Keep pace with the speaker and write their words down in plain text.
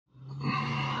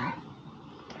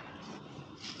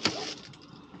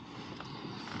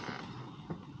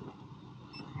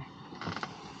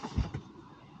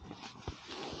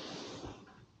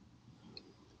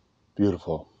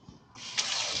Beautiful.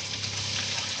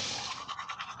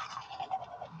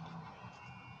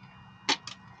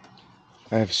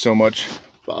 I have so much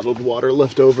bottled water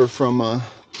left over from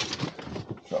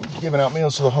giving out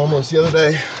meals to the homeless the other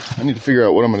day. I need to figure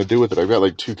out what I'm going to do with it. I've got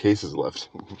like 2 cases left.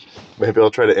 Maybe I'll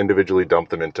try to individually dump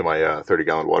them into my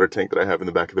 30-gallon water tank that I have in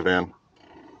the back of the van.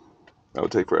 That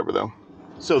would take forever though.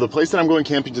 So the place that I'm going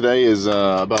camping today is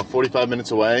about 45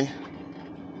 minutes away.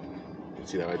 You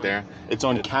see that right there? It's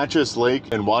on Catchess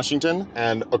Lake in Washington,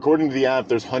 and according to the app,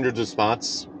 there's hundreds of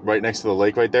spots right next to the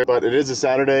lake right there. But it is a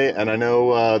Saturday, and I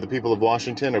know the people of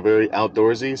Washington are very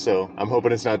outdoorsy, so I'm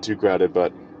hoping it's not too crowded,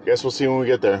 but I guess we'll see when we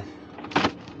get there.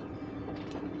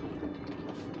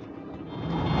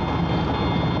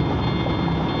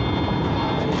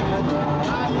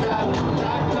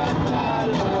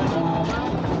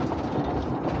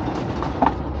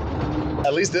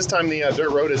 At least this time the dirt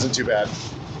road isn't too bad.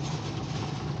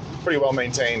 Pretty well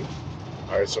maintained.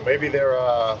 All right, so maybe there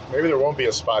won't be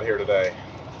a spot here today.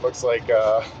 Looks like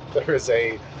there is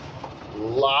a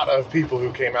lot of people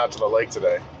who came out to the lake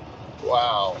today.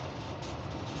 Wow.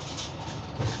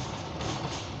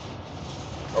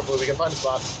 Hopefully we can find a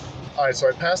spot. All right, so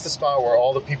I passed the spot where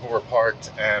all the people were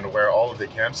parked and where all of the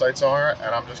campsites are,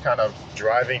 and I'm just kind of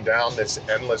driving down this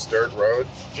endless dirt road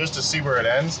just to see where it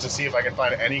ends, to see if I can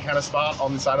find any kind of spot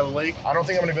on the side of the lake. I don't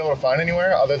think I'm gonna be able to find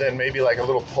anywhere other than maybe like a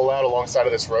little pullout alongside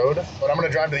of this road, but I'm gonna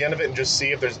drive to the end of it and just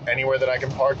see if there's anywhere that I can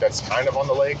park that's kind of on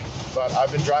the lake. But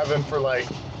I've been driving for like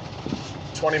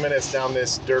 20 minutes down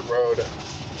this dirt road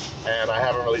and I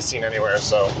haven't really seen anywhere,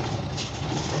 so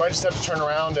I might just have to turn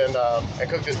around and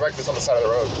cook this breakfast on the side of the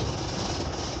road.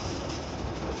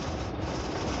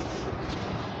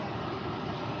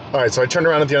 All right, so I turned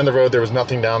around at the end of the road. There was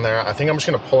nothing down there. I think I'm just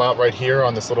gonna pull out right here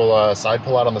on this little side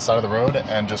pull out on the side of the road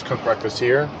and just cook breakfast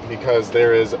here because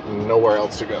there is nowhere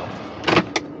else to go.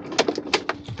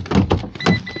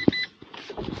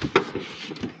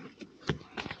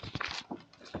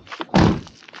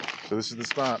 So this is the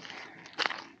spot.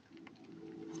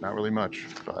 It's not really much,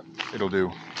 but it'll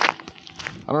do.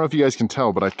 I don't know if you guys can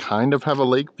tell, but I kind of have a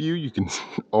lake view. You can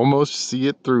almost see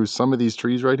it through some of these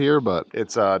trees right here, but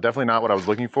it's definitely not what I was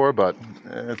looking for, but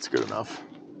it's good enough.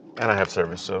 And I have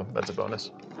service, so that's a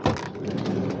bonus.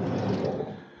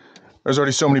 There's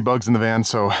already so many bugs in the van,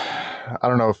 so I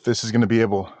don't know if this is going to be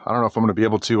able, I don't know if I'm going to be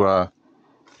able to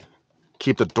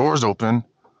keep the doors open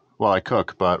while I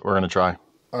cook, but we're going to try.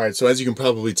 All right, so as you can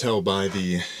probably tell by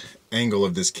the angle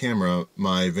of this camera,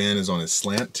 my van is on a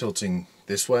slant tilting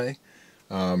this way.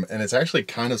 And it's actually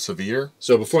kind of severe.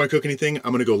 So before I cook anything,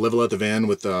 I'm gonna go level out the van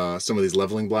with some of these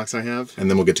leveling blocks I have, and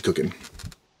then we'll get to cooking.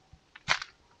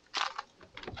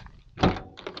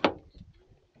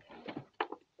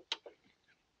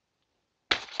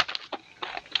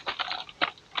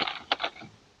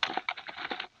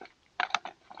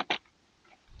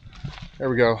 There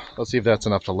we go. Let's see if that's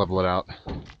enough to level it out.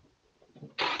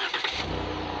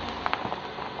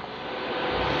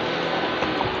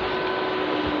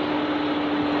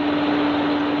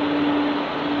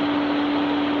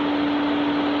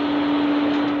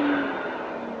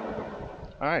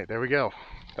 All right, there we go.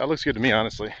 That looks good to me,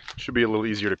 honestly. Should be a little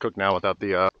easier to cook now without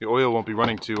the oil won't be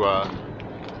running to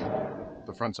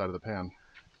the front side of the pan.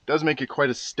 It does make it quite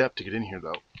a step to get in here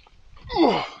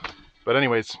though. But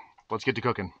anyways, let's get to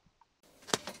cooking.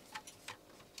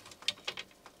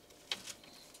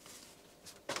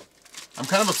 I'm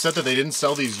kind of upset that they didn't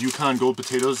sell these Yukon Gold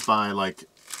potatoes by like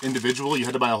individual. You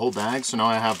had to buy a whole bag, so now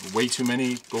I have way too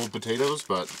many gold potatoes,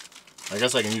 but I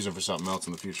guess I can use them for something else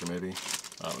in the future maybe.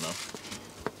 I don't know.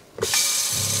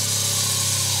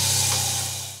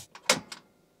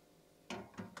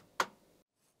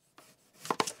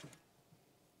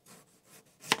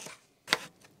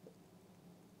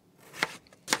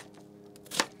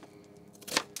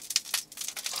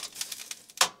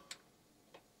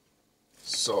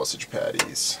 Sausage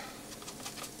patties.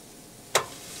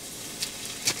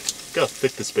 Look how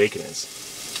thick this bacon is.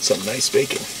 Some nice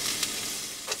bacon.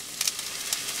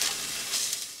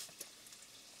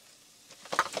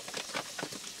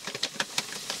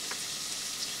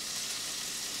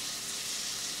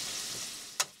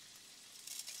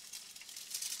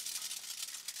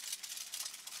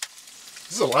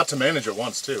 This is a lot to manage at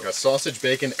once too. Got sausage,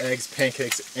 bacon, eggs,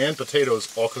 pancakes, and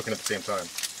potatoes all cooking at the same time.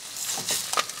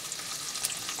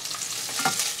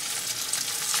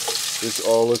 This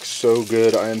all looks so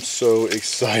good. I am so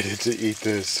excited to eat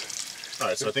this. All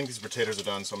right, so I think these potatoes are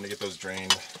done, so I'm gonna get those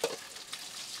drained.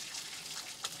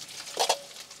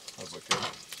 Those look good.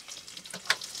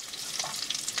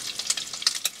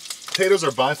 Potatoes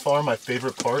are by far my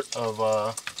favorite part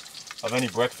of any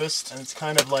breakfast, and it's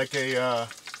kind of like a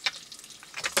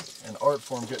an art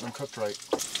form getting them cooked right.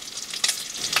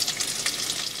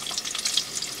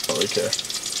 Don't really care.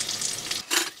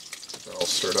 They're all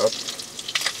stirred up.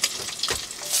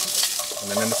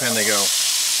 And then in the pan they go.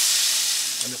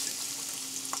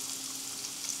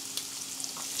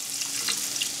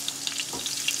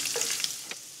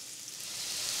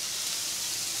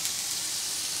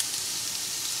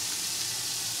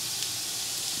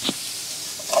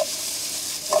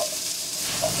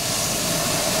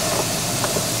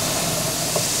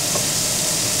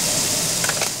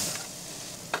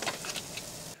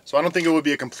 So I don't think it would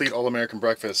be a complete all-American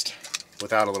breakfast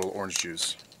without a little orange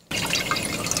juice.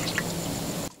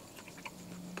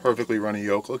 Perfectly runny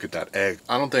yolk. Look at that egg.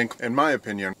 I don't think, in my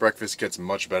opinion, breakfast gets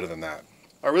much better than that.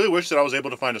 I really wish that I was able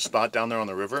to find a spot down there on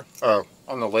the river,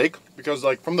 on the lake, because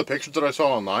like from the pictures that I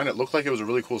saw online, it looked like it was a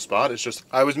really cool spot. It's just,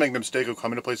 I always make the mistake of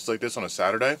coming to places like this on a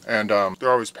Saturday, and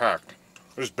they're always packed.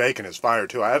 This bacon is fire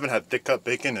too. I haven't had thick cut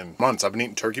bacon in months. I've been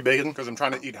eating turkey bacon because I'm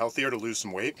trying to eat healthier to lose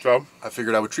some weight. So I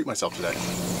figured I would treat myself today.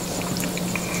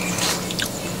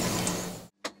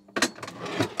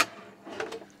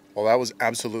 Well, that was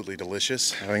absolutely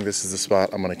delicious. I think this is the spot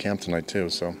I'm gonna camp tonight too,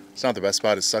 so. It's not the best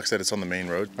spot. It sucks that it's on the main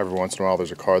road. Every once in a while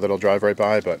there's a car that'll drive right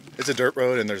by, but it's a dirt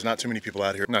road and there's not too many people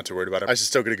out here. I'm not too worried about it. I should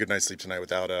still get a good night's sleep tonight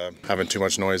without having too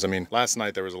much noise. I mean, last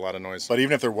night there was a lot of noise, but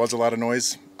even if there was a lot of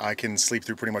noise, I can sleep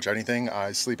through pretty much anything.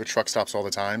 I sleep at truck stops all the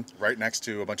time, right next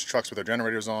to a bunch of trucks with their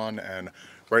generators on, and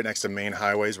right next to main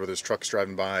highways where there's trucks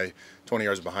driving by 20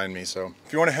 yards behind me. So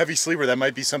if you want a heavy sleeper, that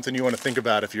might be something you want to think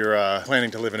about if you're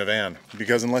planning to live in a van.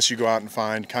 Because unless you go out and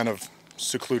find kind of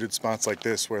secluded spots like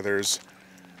this where there's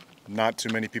not too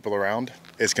many people around,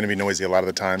 it's going to be noisy a lot of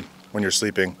the time when you're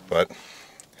sleeping. But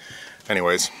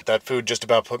anyways, that food just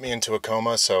about put me into a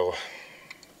coma, so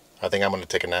I think I'm going to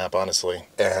take a nap, honestly.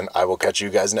 And I will catch you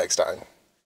guys next time.